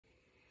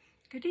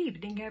Good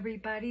evening,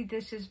 everybody.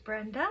 This is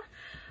Brenda.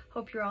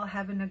 Hope you're all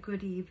having a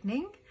good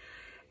evening.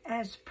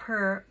 As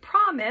per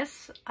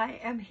promise, I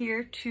am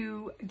here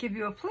to give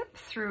you a flip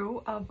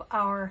through of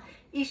our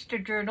Easter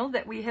journal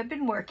that we have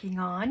been working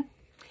on.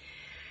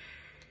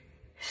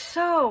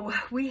 So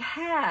we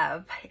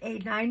have a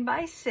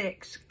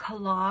 9x6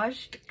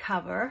 collaged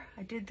cover.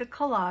 I did the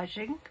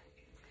collaging.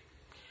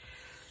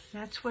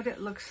 That's what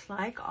it looks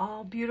like,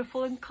 all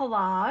beautiful and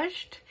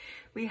collaged.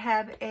 We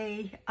have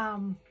a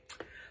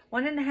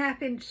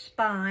 1.5 inch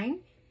spine,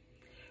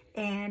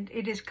 and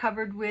it is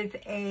covered with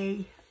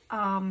a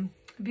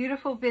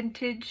beautiful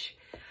vintage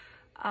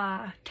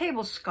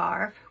table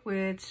scarf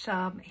with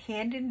some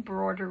hand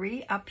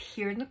embroidery up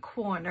here in the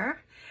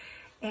corner.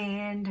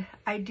 And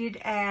I did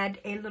add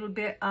a little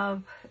bit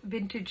of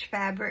vintage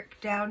fabric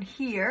down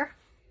here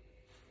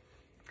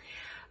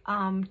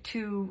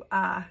to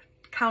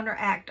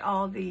counteract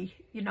all the,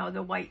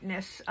 the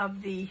whiteness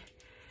of the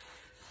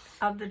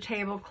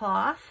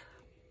tablecloth.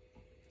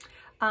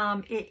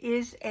 It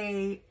is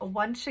a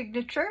one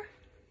signature,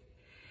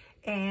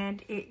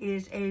 and it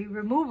is a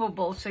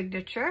removable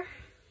signature.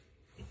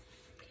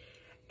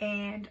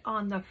 And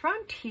on the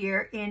front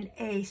here, in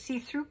a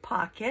see-through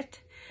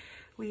pocket,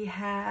 we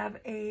have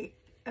a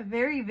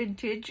very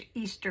vintage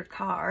Easter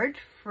card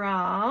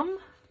from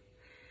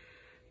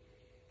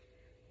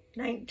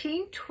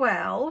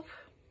 1912,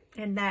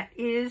 and that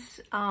is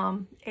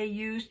a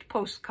used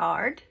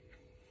postcard.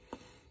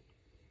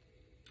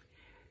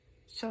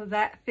 So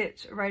that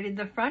fits right in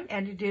the front,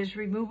 and it is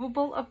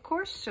removable, of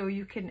course, so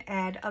you can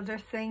add other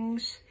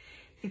things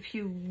if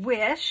you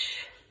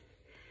wish.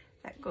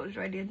 That goes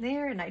right in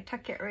there, and I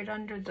tuck it right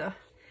under the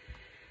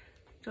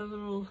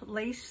little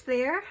lace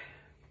there.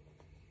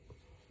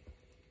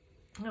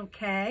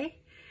 Okay,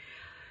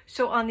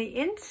 so on the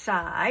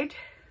inside,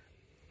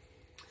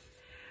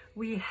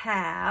 we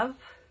have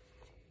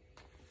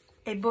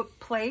a book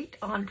plate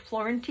on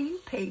Florentine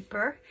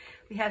paper.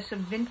 We have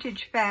some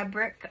vintage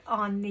fabric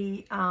on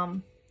the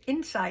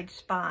inside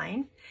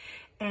spine,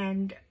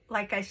 and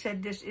like I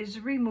said, this is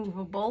a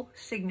removable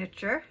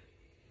signature.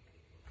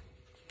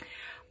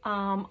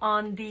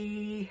 On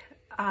the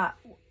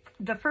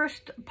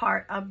first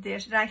part of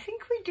this, and I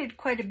think we did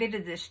quite a bit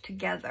of this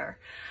together,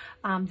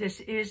 this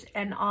is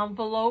an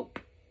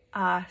envelope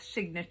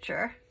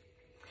signature,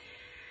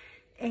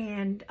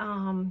 and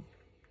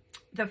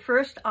the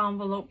first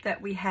envelope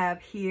that we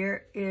have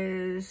here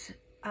is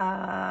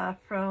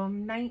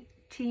from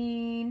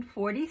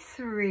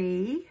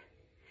 1943.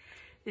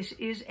 This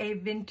is a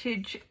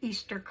vintage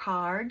Easter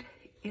card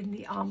in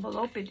the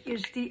envelope. It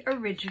is the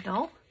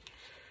original.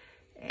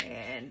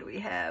 And we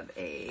have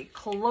a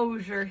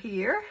closure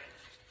here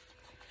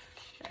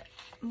that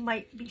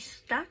might be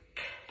stuck.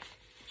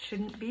 It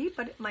shouldn't be,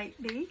 but it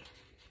might be.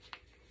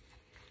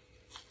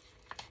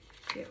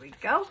 There we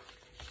go.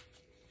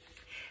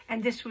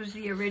 And this was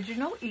the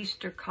original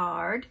Easter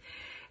card.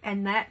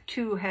 And that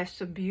too has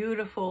some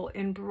beautiful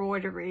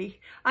embroidery.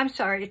 I'm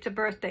sorry, it's a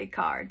birthday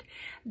card.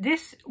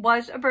 This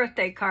was a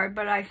birthday card,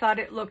 but I thought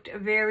it looked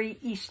very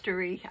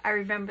Eastery. I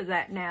remember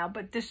that now,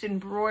 but this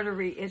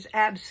embroidery is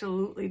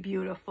absolutely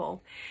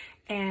beautiful.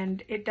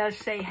 And it does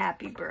say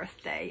happy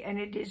birthday. And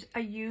it is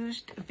a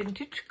used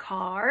vintage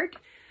card,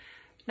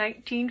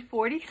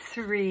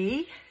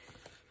 1943.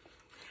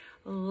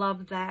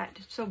 Love that,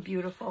 it's so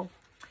beautiful.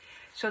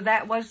 So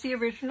that was the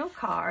original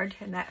card,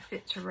 and that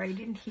fits right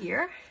in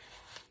here.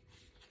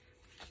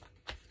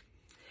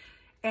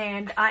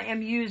 And I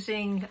am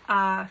using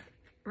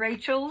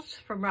Rachel's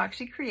from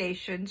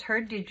RoxyCreations,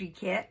 her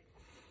DigiKit.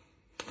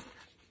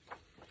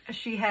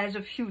 She has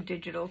a few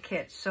digital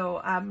kits, so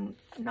I'm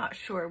not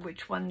sure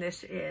which one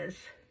this is.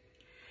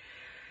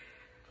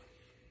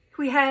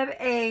 We have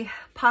a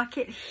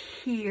pocket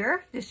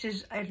here. This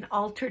is an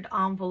altered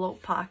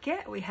envelope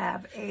pocket. We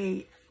have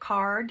a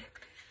card,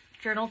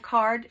 journal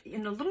card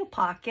in the little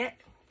pocket.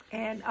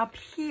 And up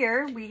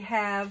here we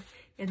have,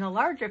 in the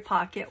larger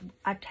pocket,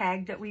 a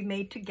tag that we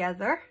made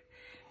together.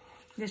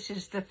 This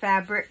is the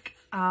fabric,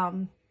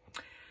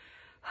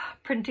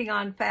 printing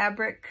on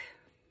fabric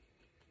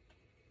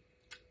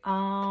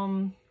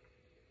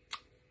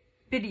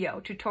video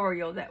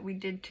tutorial that we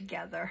did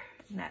together.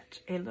 And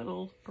that's a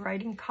little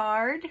writing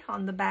card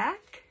on the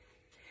back.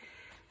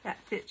 That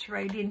fits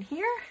right in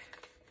here.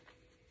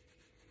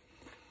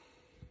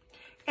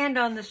 And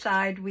on the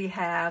side we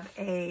have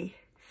a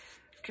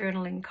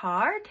journaling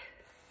card.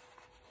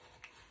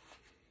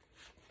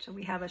 So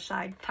we have a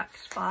side tuck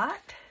spot.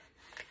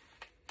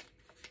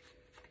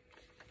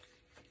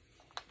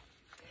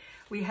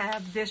 We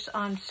have this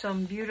on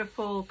some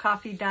beautiful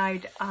coffee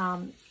dyed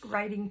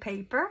writing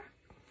paper.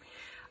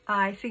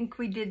 I think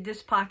we did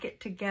this pocket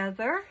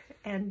together,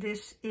 and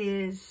this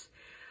is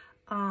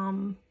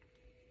a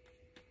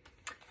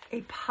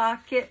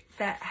pocket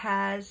that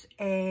has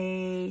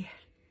a,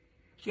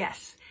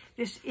 yes,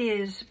 this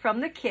is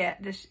from the kit.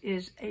 This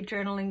is a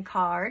journaling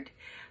card.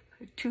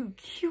 Two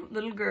cute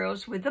little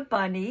girls with a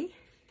bunny.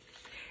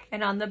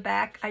 And on the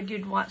back, I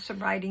did want some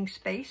writing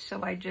space,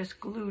 so I just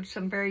glued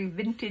some very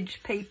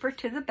vintage paper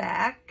to the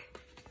back.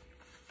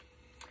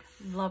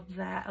 Love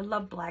that. I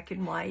love black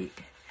and white.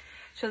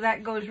 So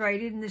that goes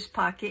right in this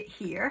pocket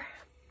here.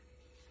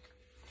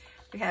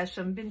 We have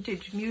some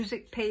vintage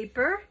music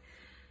paper.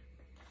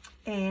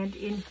 And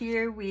in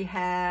here we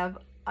have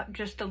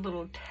just a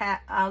little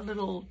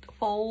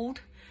folio,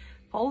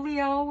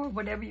 or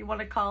whatever you want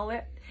to call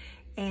it.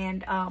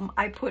 And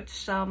I put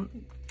some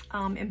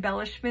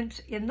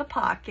embellishments in the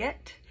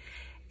pocket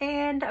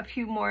and a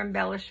few more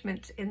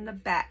embellishments in the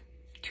back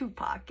 2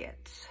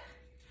 pockets.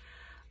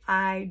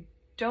 I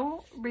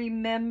don't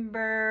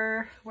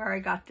remember where I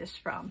got this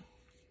from,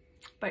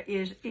 but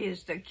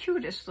is the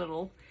cutest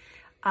little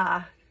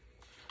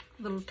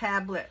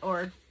tablet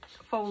or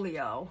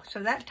folio.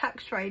 So that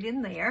tucks right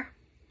in there.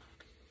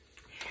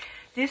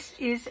 This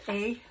is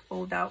a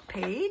fold-out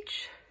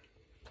page.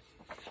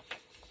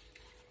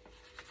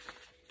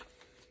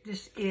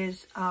 This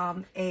is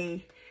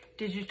a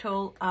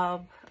digital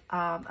of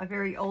a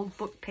very old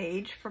book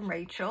page from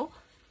Rachel.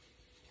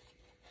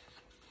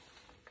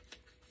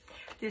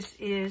 This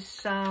is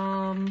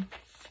some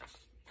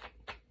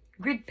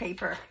grid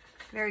paper,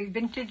 very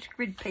vintage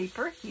grid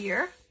paper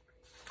here.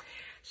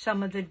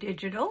 Some of the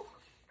digital.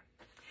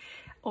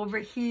 Over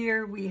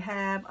here we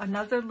have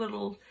another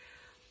little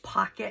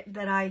pocket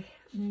that I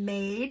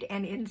made,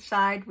 and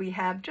inside we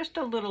have just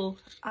a little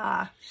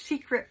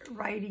secret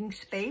writing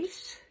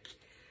space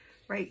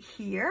right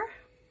here.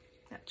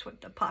 That's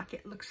what the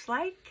pocket looks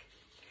like.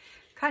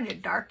 Kind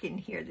of dark in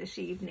here this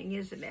evening,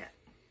 isn't it?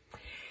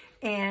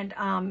 And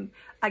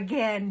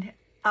again,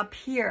 up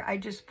here I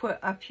just put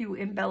a few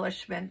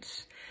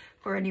embellishments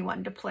for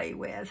anyone to play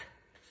with.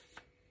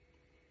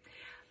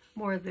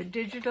 More of the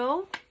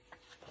digital.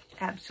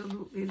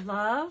 Absolutely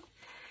love.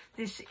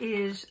 This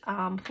is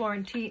some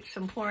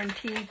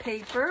Florentine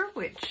paper,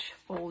 which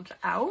folds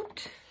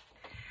out.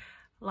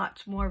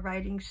 Lots more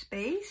writing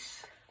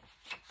space,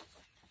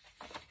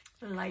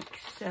 like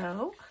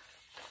so.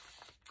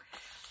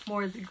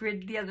 More of the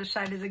grid, the other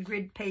side of the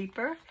grid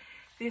paper.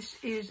 This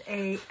is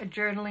a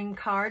journaling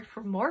card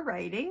for more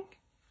writing.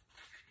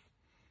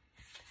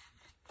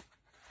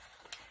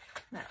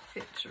 That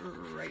fits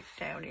right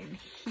down in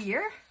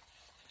here.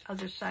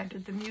 Other side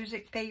of the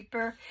music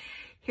paper.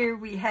 Here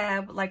we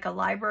have like a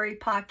library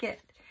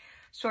pocket,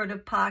 sort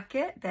of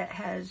pocket that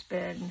has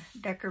been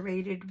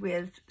decorated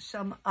with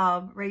some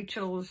of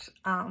Rachel's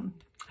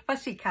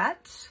fussy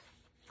cuts.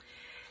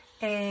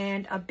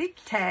 And a big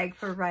tag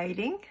for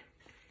writing.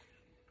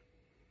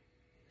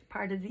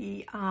 Part of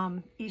the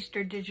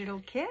Easter digital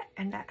kit,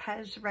 and that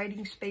has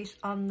writing space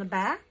on the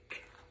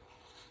back.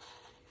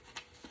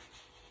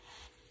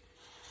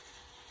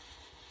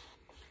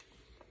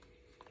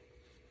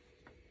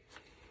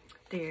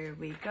 There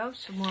we go.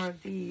 Some more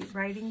of the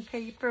writing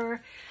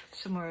paper,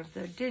 some more of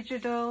the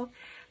digital.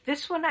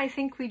 This one I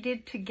think we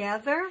did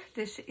together.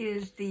 This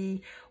is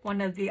one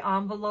of the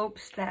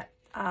envelopes that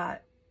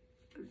that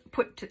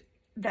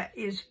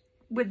is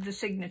with the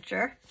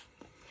signature.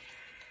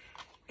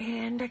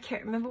 And I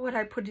can't remember what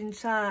I put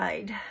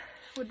inside.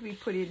 What did we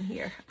put in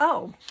here?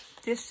 Oh,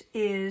 this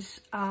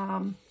is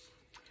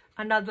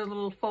another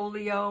little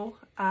folio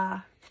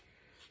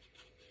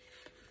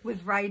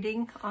with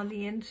writing on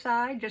the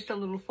inside, just a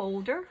little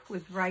folder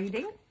with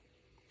writing,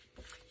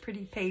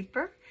 pretty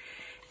paper.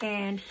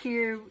 And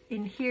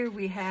in here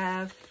we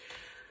have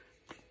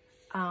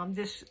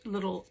this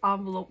little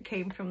envelope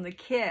came from the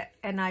kit,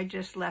 and I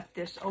just left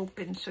this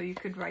open so you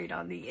could write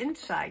on the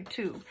inside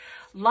too.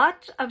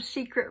 Lots of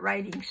secret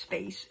writing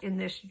space in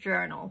this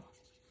journal.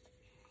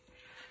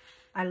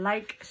 I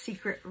like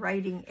secret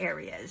writing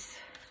areas,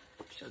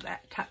 so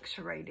that tucks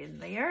right in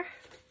there.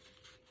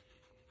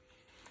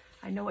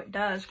 I know it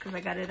does because I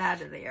got it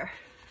out of there.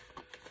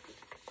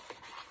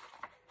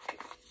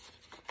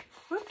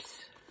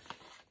 Whoops.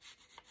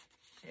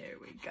 There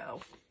we go.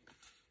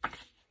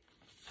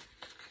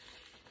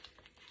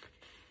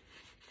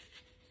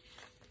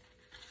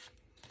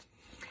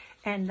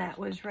 And that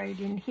was right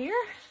in here.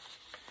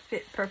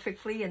 Fit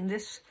perfectly in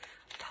this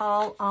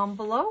tall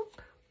envelope.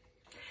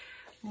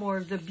 More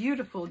of the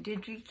beautiful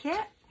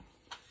DigiKit.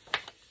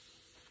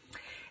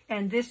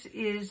 And this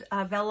is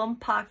a vellum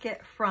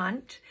pocket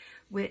front,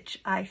 which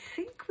I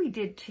think we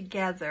did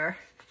together.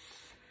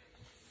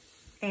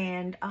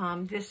 And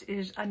this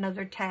is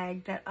another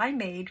tag that I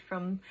made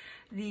from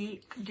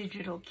the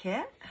digital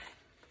kit.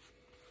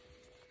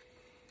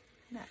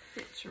 That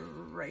fits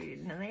right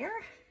in there.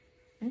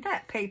 And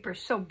that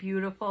paper's so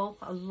beautiful.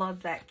 I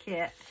love that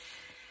kit.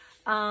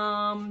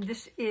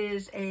 This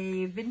is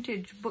a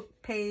vintage book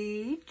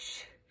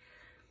page.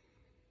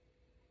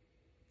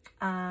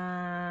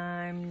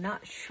 I'm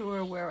not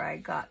sure where I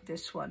got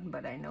this one,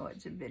 but I know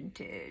it's a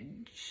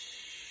vintage.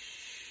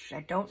 I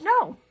don't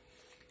know.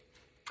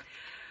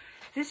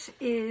 This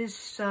is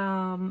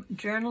some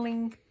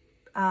journaling,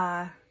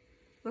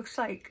 looks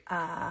like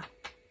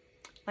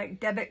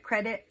debit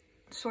credit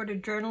sort of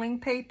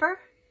journaling paper.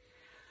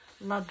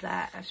 Love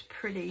that, that's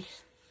pretty.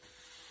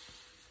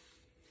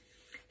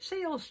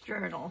 Sales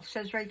journal,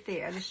 says right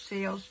there, the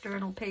sales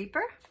journal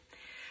paper.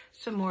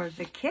 Some more of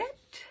the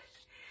kit.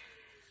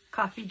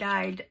 Coffee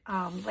dyed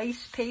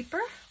lace paper.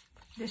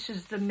 This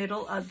is the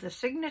middle of the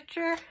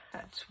signature.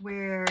 That's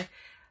where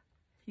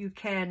you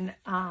can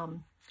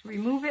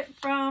remove it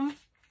from.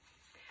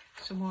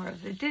 Some more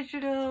of the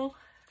digital,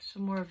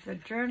 some more of the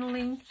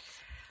journaling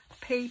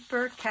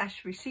paper,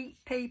 cash receipt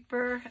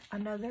paper,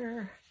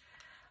 another,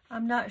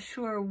 I'm not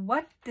sure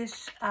what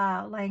this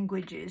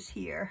language is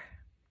here.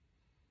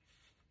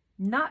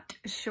 Not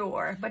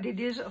sure, but it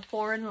is a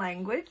foreign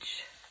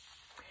language.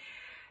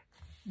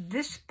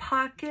 This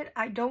pocket,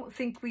 I don't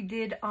think we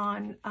did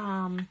on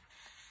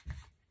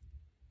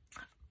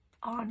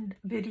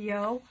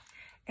video,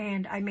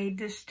 and I made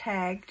this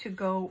tag to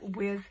go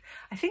with,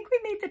 I think we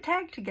made the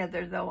tag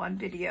together though on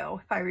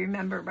video, if I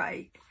remember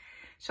right.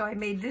 So I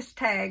made this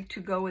tag to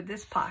go with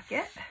this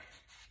pocket.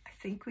 I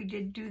think we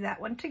did do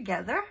that one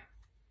together.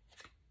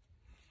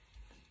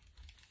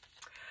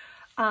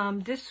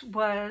 This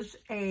was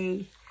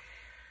a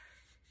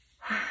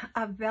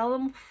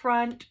vellum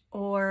front,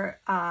 or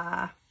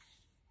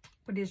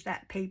what is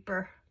that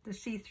paper? The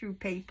see-through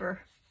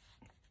paper.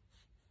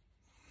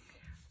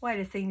 Why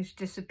do things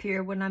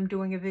disappear when I'm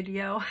doing a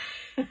video?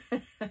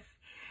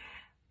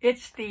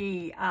 It's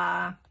the,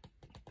 I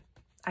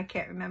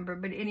can't remember,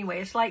 but anyway,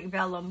 it's like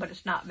vellum, but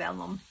it's not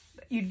vellum.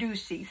 You do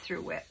see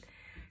through it.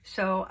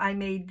 So I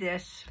made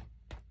this,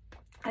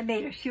 I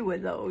made a few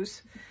of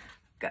those.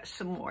 Got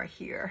some more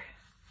here.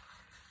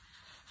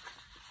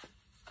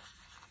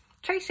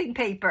 Tracing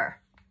paper.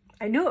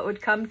 I knew it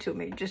would come to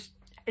me.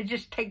 It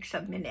just takes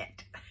a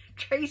minute.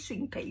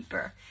 Tracing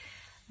paper.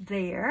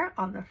 There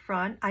on the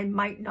front. I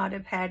might not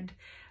have had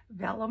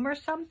vellum or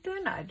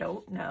something. I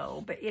don't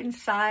know. But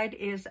inside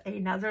is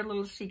another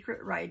little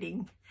secret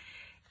writing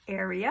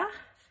area.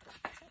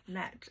 And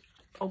that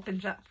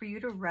opens up for you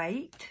to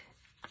write.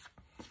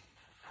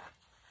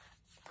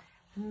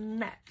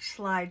 And that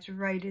slides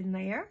right in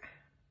there.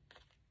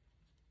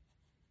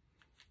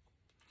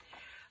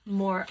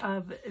 More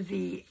of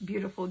the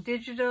beautiful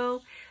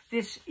digital.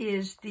 This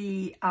is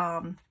the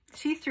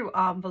see-through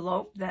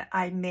envelope that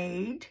I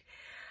made.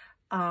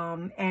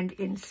 And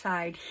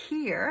inside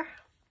here,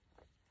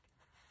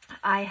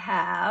 I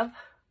have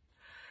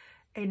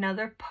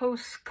another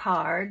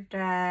postcard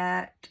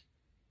that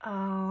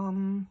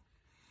I'm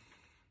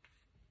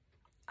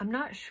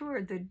not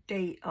sure the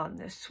date on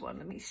this one.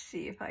 Let me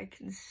see if I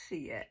can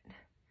see it.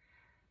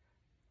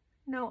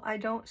 No, I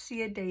don't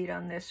see a date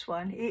on this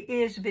one. It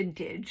is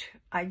vintage.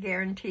 I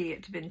guarantee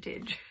it's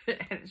vintage.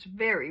 And it's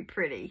very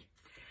pretty.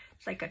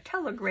 It's like a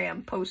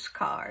telegram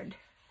postcard.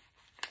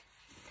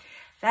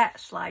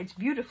 That slides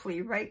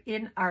beautifully right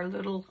in our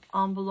little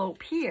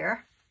envelope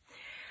here.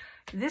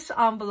 This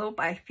envelope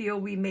I feel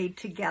we made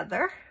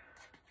together.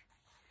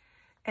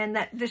 And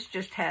that this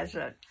just has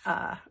a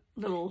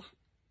little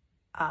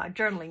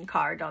journaling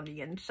card on the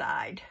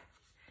inside.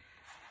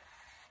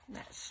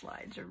 That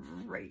slides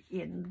right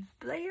in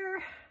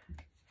there.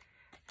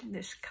 And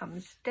this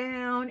comes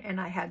down,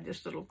 and I had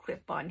this little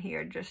clip on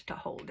here just to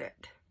hold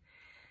it,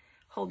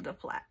 hold the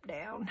flap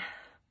down.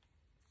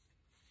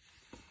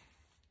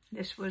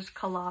 This was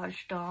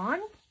collaged on,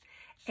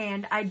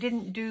 and I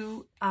didn't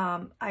do,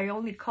 I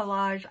only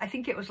collaged, I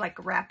think it was like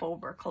a wrap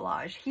over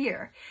collage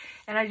here,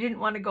 and I didn't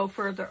want to go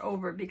further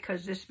over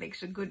because this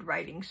makes a good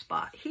writing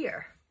spot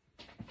here.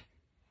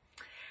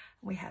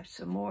 We have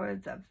some more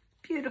of the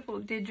beautiful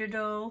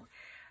digital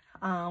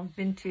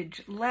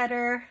vintage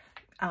letter,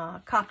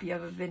 copy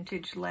of a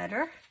vintage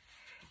letter.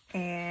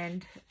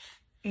 And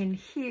in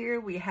here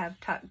we have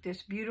tucked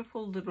this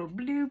beautiful little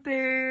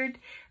bluebird,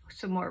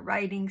 some more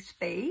writing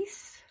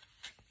space,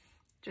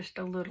 just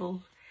a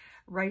little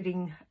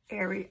writing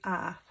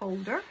area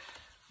folder.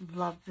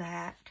 Love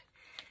that.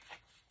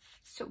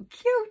 So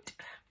cute.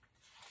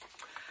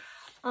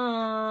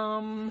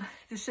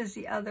 This is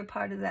the other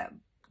part of that,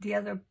 the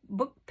other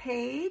book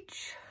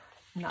page.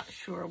 Not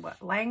sure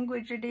what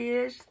language it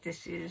is.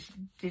 This is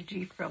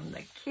Digi from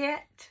the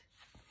kit.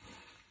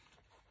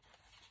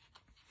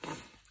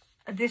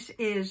 This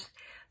is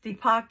the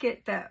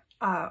pocket that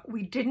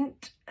we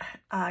didn't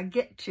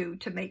get to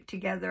make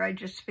together. I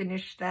just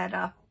finished that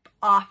up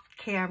off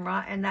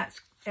camera, and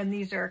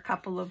these are a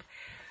couple of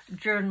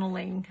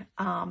journaling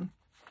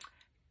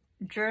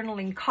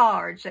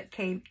cards that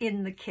came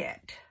in the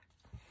kit.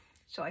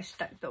 So I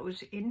stuck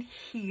those in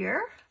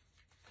here.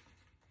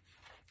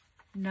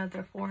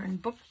 Another foreign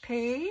book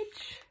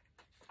page.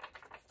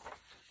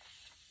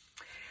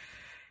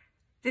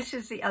 This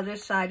is the other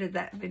side of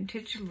that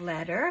vintage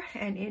letter,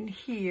 and in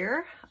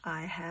here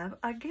I have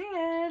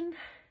again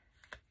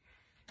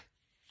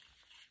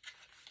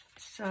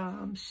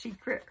some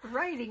secret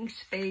writing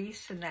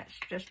space, and that's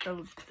just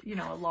a, you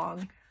know, a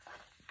long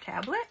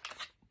tablet,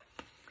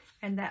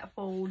 and that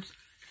folds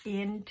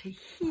into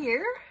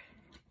here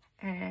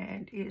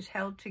and is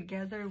held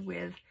together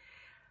with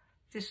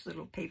this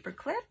little paper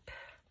clip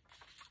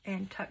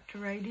and tucked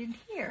right in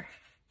here.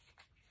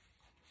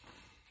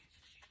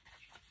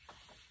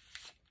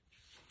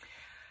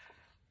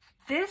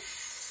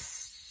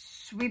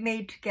 This we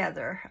made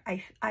together.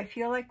 I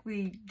feel like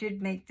we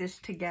did make this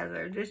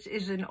together. This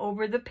is an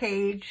over the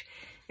page.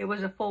 It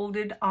was a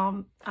folded,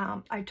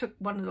 I took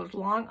one of those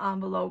long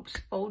envelopes,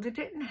 folded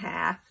it in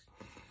half,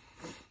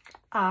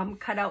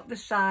 cut out the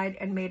side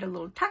and made a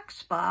little tuck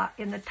spot.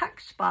 In the tuck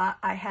spot,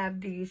 I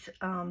have these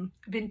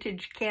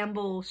vintage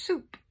Campbell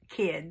soup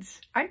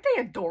kids. Aren't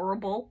they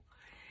adorable?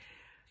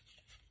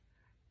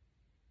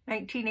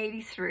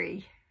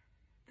 1983,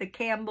 the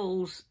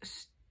Campbell's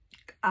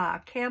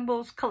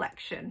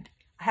collection.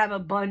 I have a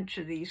bunch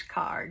of these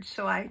cards,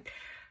 so I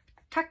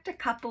tucked a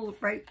couple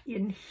right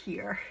in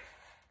here.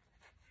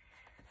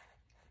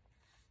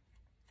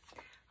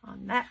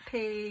 On that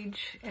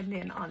page, and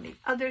then on the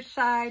other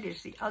side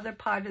is the other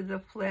part of the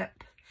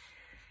flip,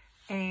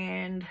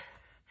 and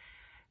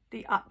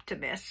the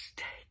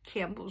Optimist,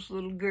 Campbell's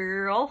little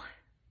girl,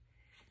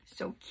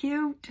 so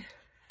cute.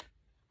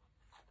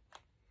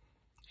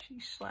 She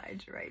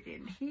slides right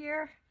in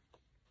here.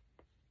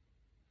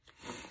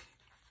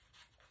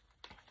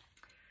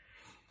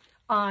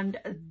 On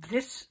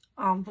this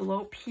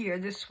envelope here,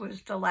 this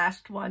was the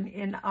last one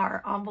in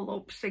our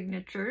envelope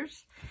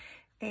signatures,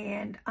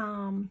 and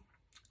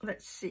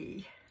let's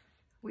see,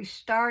 we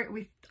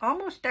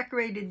almost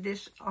decorated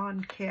this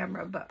on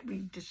camera, but we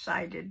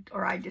decided,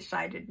 or I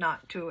decided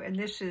not to. And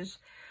this is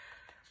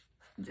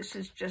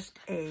just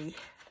a,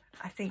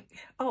 I think,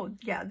 oh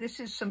yeah,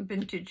 this is some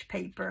vintage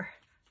paper,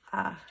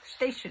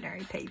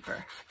 stationery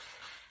paper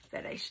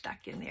that I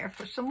stuck in there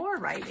for some more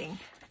writing.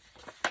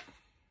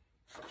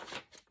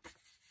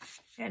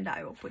 And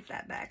I will put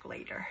that back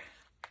later.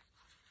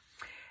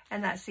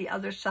 And that's the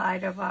other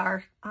side of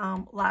our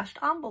last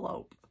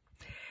envelope.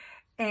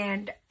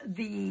 And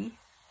the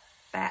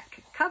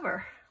back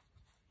cover,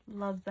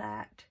 love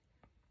that.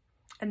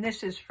 And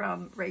this is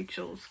from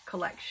Rachel's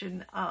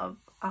collection of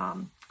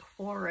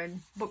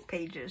foreign book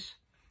pages.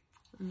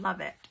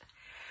 Love it.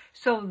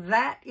 So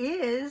that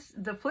is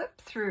the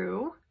flip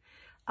through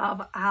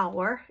of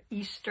our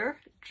Easter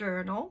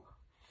journal.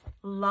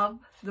 Love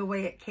the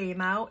way it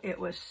came out. It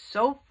was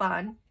so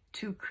fun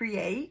to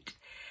create.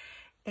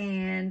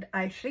 And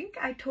I think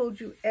I told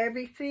you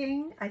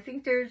everything. I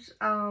think there's,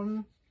 I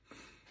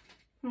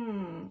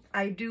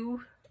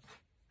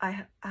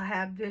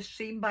have this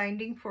seam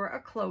binding for a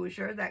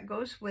closure that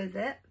goes with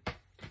it.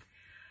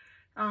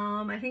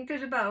 I think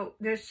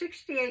there's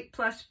 68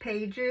 plus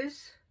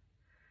pages.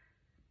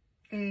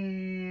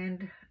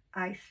 And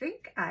I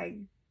think I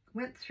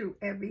went through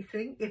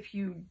everything. If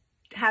you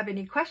have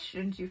any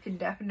questions, you can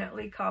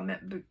definitely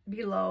comment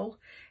below,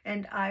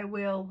 and I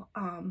will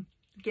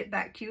get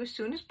back to you as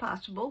soon as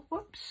possible.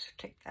 Whoops,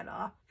 take that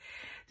off.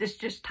 This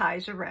just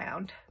ties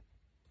around.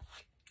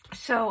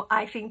 So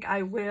I think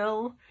I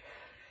will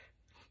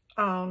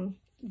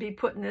be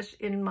putting this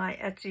in my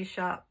Etsy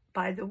shop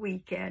by the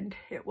weekend.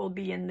 It will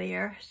be in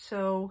there.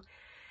 So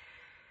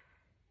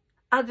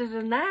other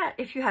than that,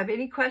 if you have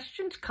any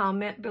questions,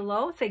 comment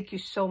below. Thank you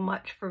so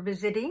much for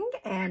visiting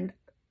and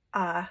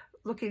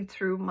looking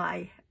through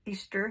my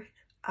Easter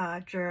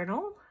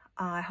journal.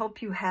 I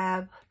hope you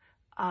have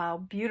a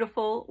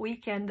beautiful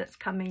weekend that's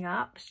coming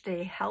up.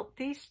 Stay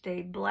healthy,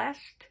 stay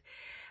blessed,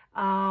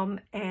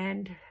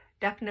 and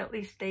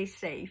definitely stay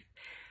safe.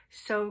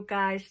 So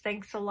guys,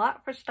 thanks a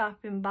lot for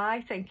stopping by.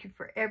 Thank you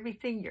for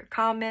everything, your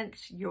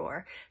comments,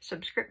 your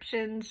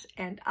subscriptions,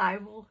 and I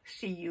will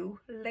see you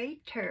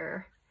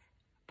later.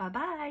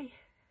 Bye-bye.